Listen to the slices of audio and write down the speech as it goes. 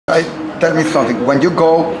tell me something. When you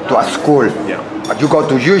go to a school, you go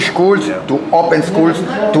to Jewish schools, to open schools,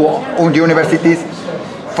 to universities.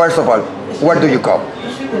 First of all, where do you go?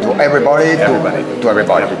 To everybody? To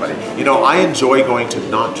everybody. You know, I enjoy going to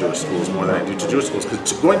non-Jewish schools more than I do to Jewish schools,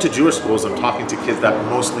 because going to Jewish schools, I'm talking to kids that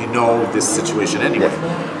mostly know this situation anyway.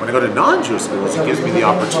 When I go to non-Jewish schools, it gives me the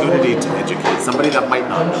opportunity to educate somebody that might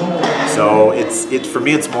not know. So for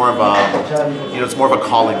me, it's more of a, it's more of a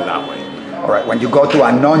calling that way. All right, when you go to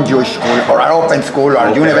a non-Jewish school or an open school or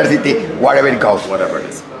university, whatever it goes. Whatever it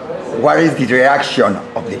is. What is the reaction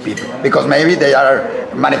of the people? Because maybe they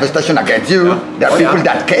are manifestation against you. There are people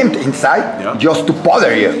that came inside just to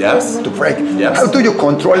bother you, to break. How do you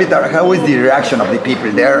control it, or how is the reaction of the people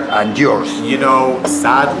there and yours? You know,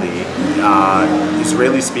 sadly,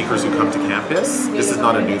 Israeli speakers who come to campus, this is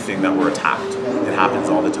not a new thing that we're attacked. It happens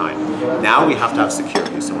all the time. Now we have to have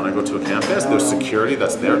security. So when I go to a campus, there's security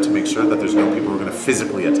that's there to make sure that there's no people who are going to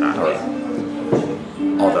physically attack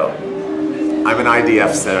me. Although, I'm an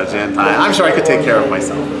IDF sergeant. I'm sure I could take care of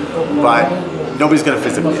myself, but nobody's going to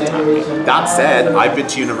physically attack me. That said, I've been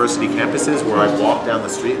to university campuses where I've walked down the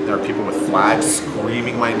street and there are people with flags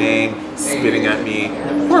screaming my name, spitting at me,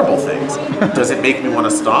 horrible things. Does it make me want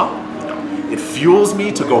to stop? No. It fuels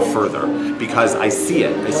me to go further because I see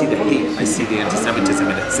it. I see the hate. I see the anti-Semitism,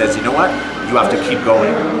 and it says, you know what? You have to keep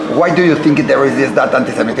going. Why do you think there is that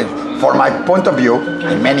anti-Semitism? From my point of view,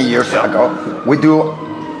 many years ago, we do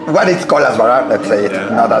what is called asbara, let's say it,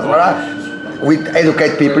 not asbara. We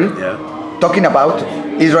educate people talking about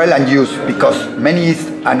Israel and Jews, because many is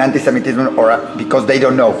an anti-Semitism or because they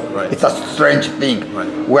don't know. It's a strange thing.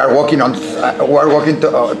 We are walking to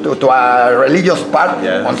a religious part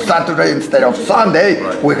on Saturday instead of Sunday.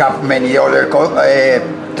 We have many other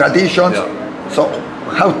traditions. So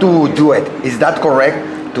how to do it? Is that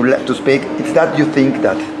correct to speak? Is that you think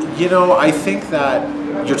that? You know, I think that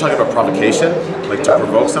you're talking about provocation, like to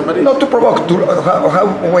provoke somebody? Not to provoke,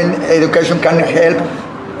 how when education can help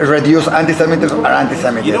reduce anti-Semitism or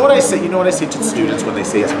anti-Semitism. You know what I say? You know what I say to students when they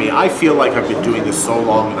say to me, I feel like I've been doing this so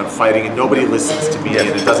long and I'm fighting and nobody listens to me and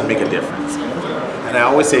it doesn't make a difference. And I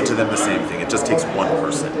always say to them the same thing, it just takes one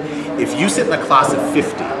person. If you sit in a class of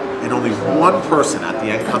 50 and only one person at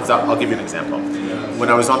the end comes out, I'll give you an example. When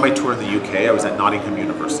I was on my tour in the UK, I was at Nottingham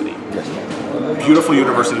University. Beautiful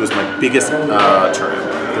university, was my biggest turnout.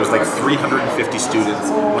 There was like 350 students,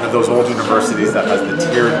 one of those old universities that has the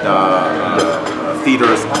tiered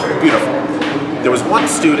theaters, beautiful. There was one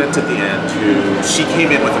student at the end who, she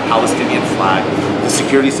came in with a Palestinian flag. The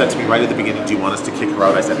security said to me right at the beginning, do you want us to kick her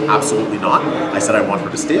out? I said, absolutely not. I said, I want her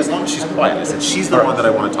to stay as long as she's quiet. I said, she's the one that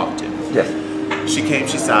I want to talk to. She came,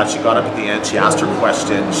 she sat, she got up at the end, she asked her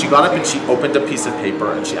question. She got up and she opened a piece of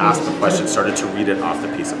paper and she asked the question, started to read it off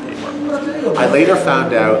the piece of paper. I later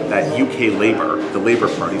found out that UK Labour, the Labour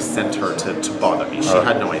Party, sent her to bother me. She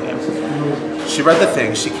had no idea. She read the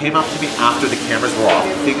thing, she came up to me after the cameras were off.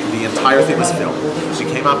 The entire thing was filmed. She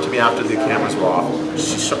came up to me after the cameras were off.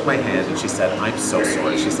 She shook my hand and she said, I'm so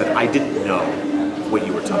sorry. She said, I didn't know what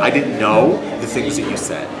you were talking. I didn't know the things that you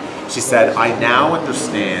said. She said, I now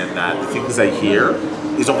understand that the things I hear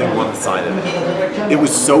is only one side of it. It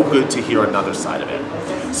was so good to hear another side of it.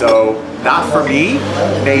 So that for me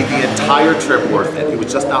made the entire trip worth it. It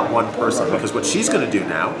was just not one person, because what she's going to do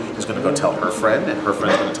now is going to go tell her friend, and her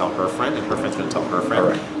friend's going to tell her friend, and her friend's going to tell her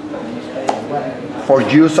friend. For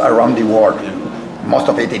Jews around the world, most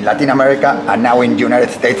of it in Latin America and now in the United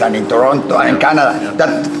States and in Toronto and in Canada,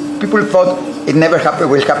 that people thought it never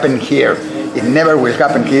will happen here. It never will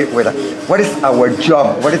happen here. What is our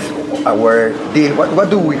job? What is our deal? What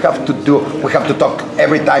do we have to do? We have to talk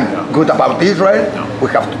every time good about Israel. We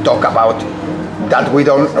have to talk about that we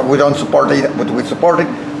don't support it, but we support it.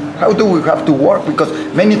 How do we have to work? Because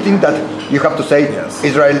many think that you have to say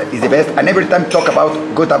Israel is the best, and every time talk about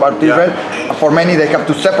good about Israel. For many, they have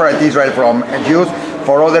to separate Israel from Jews.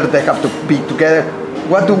 For others, they have to be together.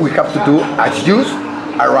 What do we have to do as Jews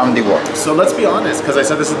around the world? So let's be honest, because I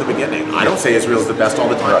said this in the beginning, I don't say Israel is the best all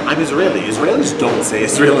the time. I'm Israeli. Israelis don't say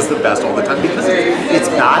Israel is the best all the time, because it's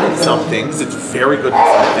bad in some things, it's very good in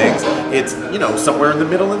some things, it's, you know, somewhere in the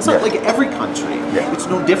middle in some, like every country. It's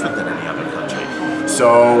no different than any other country.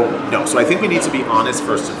 So, no, so I think we need to be honest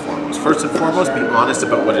first and foremost. First and foremost, be honest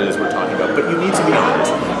about what it is we're talking about, but you need to be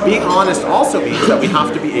honest. Being honest also means that we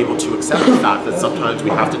have to be able to accept the fact that sometimes we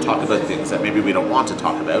have to talk about things that maybe we don't want to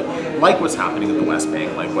talk about, like what's happening in the West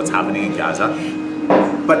Bank, like what's happening in Gaza,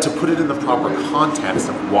 but to put it in the proper context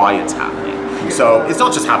of why it's happening. So it's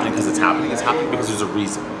not just happening because it's happening because there's a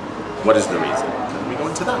reason. What is the reason?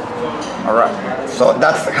 going to them. All right. So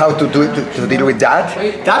that's how to do it, to deal with that.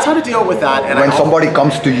 That's how to deal with that. And when somebody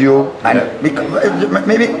comes to you, and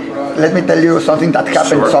maybe let me tell you something that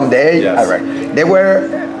happened someday. Yes. All right. There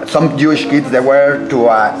were some Jewish kids. They were to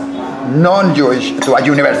a non-Jewish to a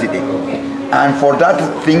university, and for that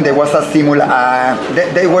thing there was a similar.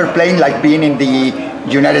 They were playing like being in the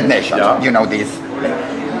United Nations. Yeah. You know this.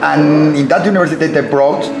 And in that university they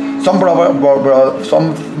brought somebody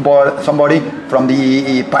from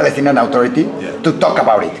the Palestinian Authority to talk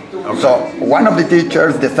about it. Okay. So one of the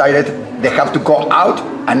teachers decided they have to go out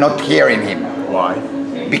and not hearing him. Why?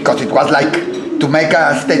 Because it was like to make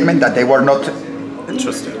a statement that they were not.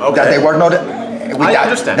 Interesting. Okay. That they were not. I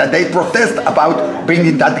understand. That they protest about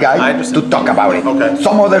bringing that guy to talk about it. Okay.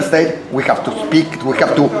 Some others say we have to speak, we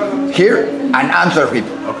have to hear and answer him.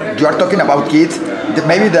 Okay. You are talking about kids that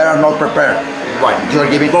maybe they are not prepared. Right. You're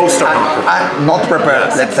giving most are not prepared.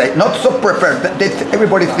 Yes. Let's say not so prepared.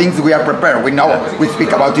 Everybody thinks we are prepared. We know we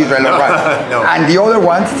speak about Israel, right? No. And the other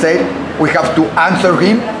ones say we have to answer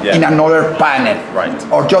him in another panel, right?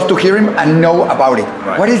 Or just to hear him and know about it.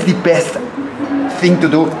 Right. What is the best thing to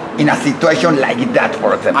do in a situation like that,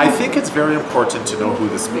 for example? I think it's very important to know who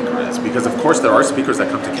the speaker is, because of course there are speakers that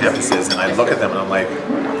come to campuses and I look at them and I'm like,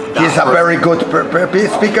 he's a very good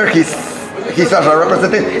speaker. He's a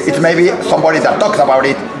representative. It's maybe somebody that talks about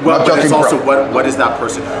it, well, not but just it's also improv. what is that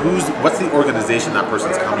person? What's the organization that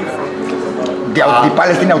person's coming from? The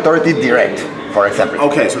Palestinian Authority direct, for example.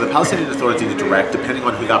 Okay, so the Palestinian Authority to direct, depending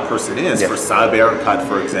on who that person is, for SABER Y CONOCER,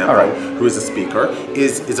 for example, who is a speaker,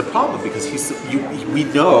 is a problem because we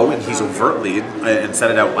know, and he's overtly and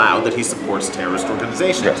said it out loud, that he supports terrorist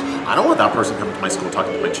organizations. Yes. I don't want that person coming to my school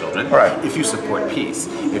talking to my children. Right. If you support peace,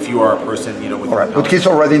 if you are a person, with but he's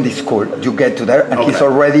already in the school. You get to there, and he's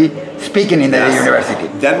already speaking in the university.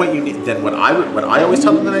 Then what I always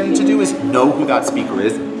tell them that I need to do is know who that speaker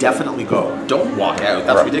is. Definitely go. Don't walk out.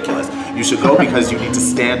 That's ridiculous. You should go because you need to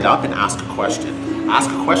stand up and ask a question. Ask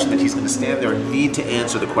a question that he's going to stand there and need to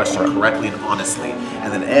answer the question correctly and honestly,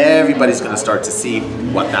 and then everybody's going to start to see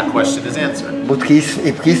what that question is answered. But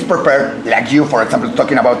if he's prepared, like you, for example,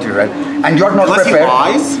 talking about Israel, and you're not prepared.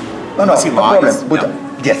 Unless he lies. No problem.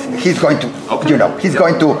 But yes, he's going to. He's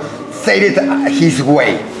going to say it his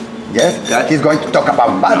way. Yes, he's going to talk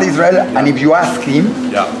about bad Israel, and if you ask him.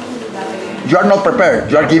 You are not prepared.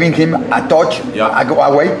 You are giving him a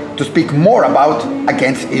way to speak more about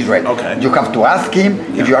against Israel. Okay. You have to ask him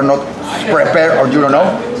if you are not prepared or you don't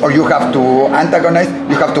know, or you have to antagonize.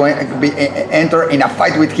 You have to enter in a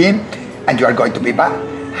fight with him, and you are going to be bad.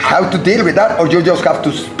 How to deal with that, or you just have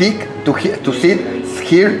to speak, to sit,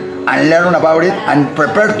 hear, and learn about it, and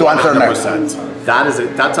prepare to answer next.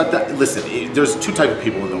 Listen, there's two types of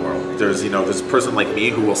people in the world. There's there's a person like me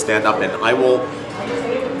who will stand up and I will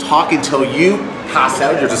talk until you pass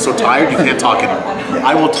out. You're just so tired you can't talk anymore.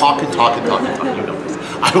 I will talk and talk and talk and talk. You know this.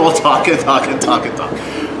 I will talk and talk and talk and talk.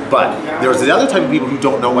 But there's the other type of people who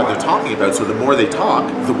don't know what they're talking about. So the more they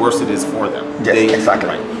talk, the worse it is for them. Yes, exactly.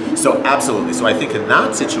 Right. So absolutely. So I think in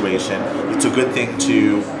that situation, it's a good thing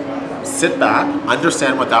to sit back,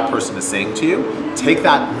 understand what that person is saying to you, take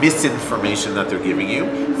that misinformation that they're giving you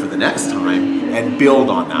for the next time and build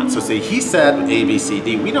on that. So say he said A, B, C,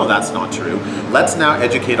 D, we know that's not true. Let's now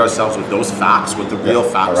educate ourselves with those facts, what the real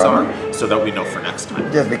facts are, so that we know for next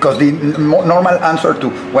time. Yes, because the normal answer to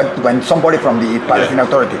when somebody from the Palestinian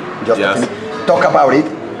Authority talk about it,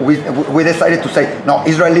 we decided to say, no,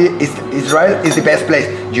 Israel is the best place.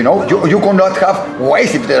 You could not have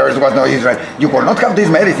ways if there was no Israel. You could not have this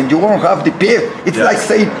medicine. You won't have the peace. It's like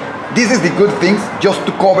saying, this is the good things just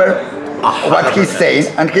to cover what he's saying.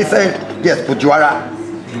 And he said, yes, but you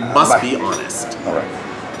must be honest. All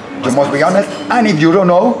right. You must be honest. And if you don't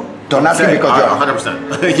know, don't ask him because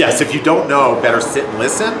you're 100%. Yes, if you don't know, better sit and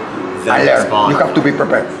listen. Then respond. You have to be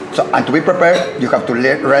prepared. So, and to be prepared, you have to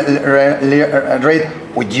read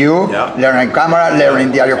with you, learn in camera, learn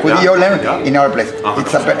in Diario, Judío, learn in our place.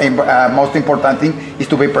 It's a most important thing is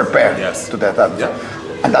to be prepared to that.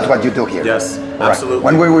 And that's what you do here. Yes, absolutely.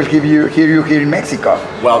 When we will hear you here in Mexico?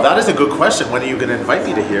 Well, that is a good question. When are you going to invite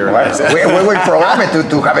me to here? We will program it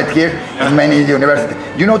to have it here in many universities.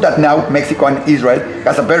 You know that now Mexico and Israel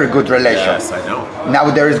has a very good relation. Yes, I know. Now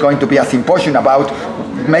there is going to be a symposium about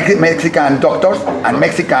Mexican doctors and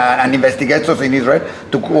Mexican investigators in Israel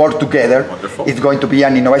to work together. Wonderful. It's going to be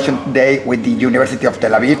an innovation day with the University of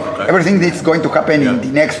Tel Aviv. Okay. Everything is going to happen in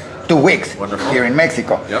the next 2 weeks here in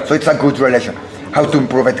Mexico. So it's a good relation. How to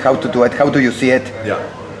improve it, how to do it, how do you see it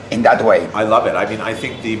in that way? I love it. I mean, I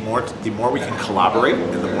think the more we can collaborate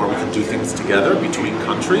and the more we can do things together between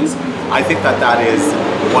countries, I think that is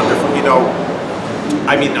wonderful.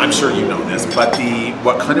 I mean, I'm sure you know this, but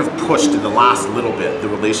what kind of pushed in the last little bit the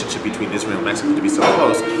relationship between Israel and Mexico to be so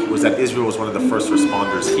close was that Israel was one of the first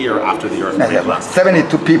responders here after the earthquake.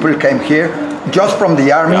 72 people came here just from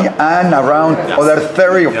the army and around other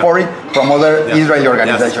 30 or 40 from other Israeli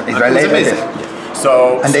organizations.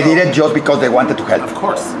 And they did it just because they wanted to help. Of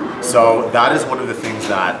course. So that is one of the things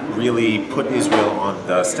that really put Israel on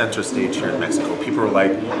the center stage here in Mexico. People were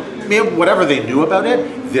like, man, whatever they knew about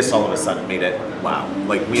it, this all of a sudden made it, wow.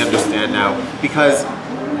 Like, we understand now, because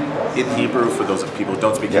in Hebrew, for those people who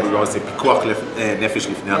don't speak Hebrew, we always say, pikuach nefesh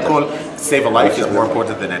lifnei hakol, save a life is more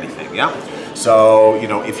important than anything, yeah? So, you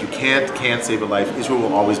know, if you can't save a life, Israel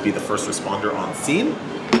will always be the first responder on scene.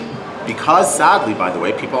 Because sadly, by the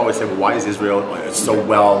way, people always say, well, why is Israel so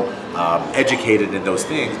well educated in those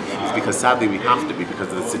things? It's because sadly we have to be, because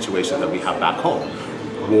of the situation that we have back home.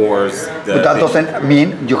 Wars. But that doesn't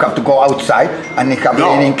mean you have to go outside and have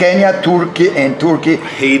in Kenya, Turkey,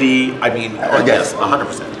 Haiti. I mean, yes,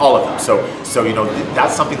 100%, all of them. So you know,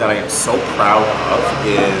 that's something that I am so proud of,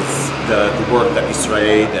 is the work that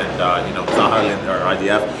Israel and you know, Zahal and or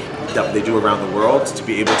IDF that they do around the world to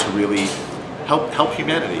be able to really help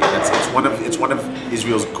humanity, and it's one of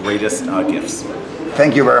Israel's greatest gifts.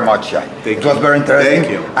 Thank you very much, Shai. It was very interesting.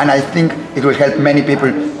 Thank you. And I think it will help many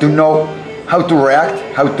people to know how to react,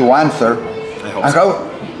 how to answer, and how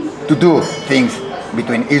to do things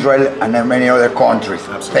between Israel and many other countries.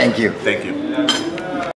 Absolutely. Thank you. Thank you.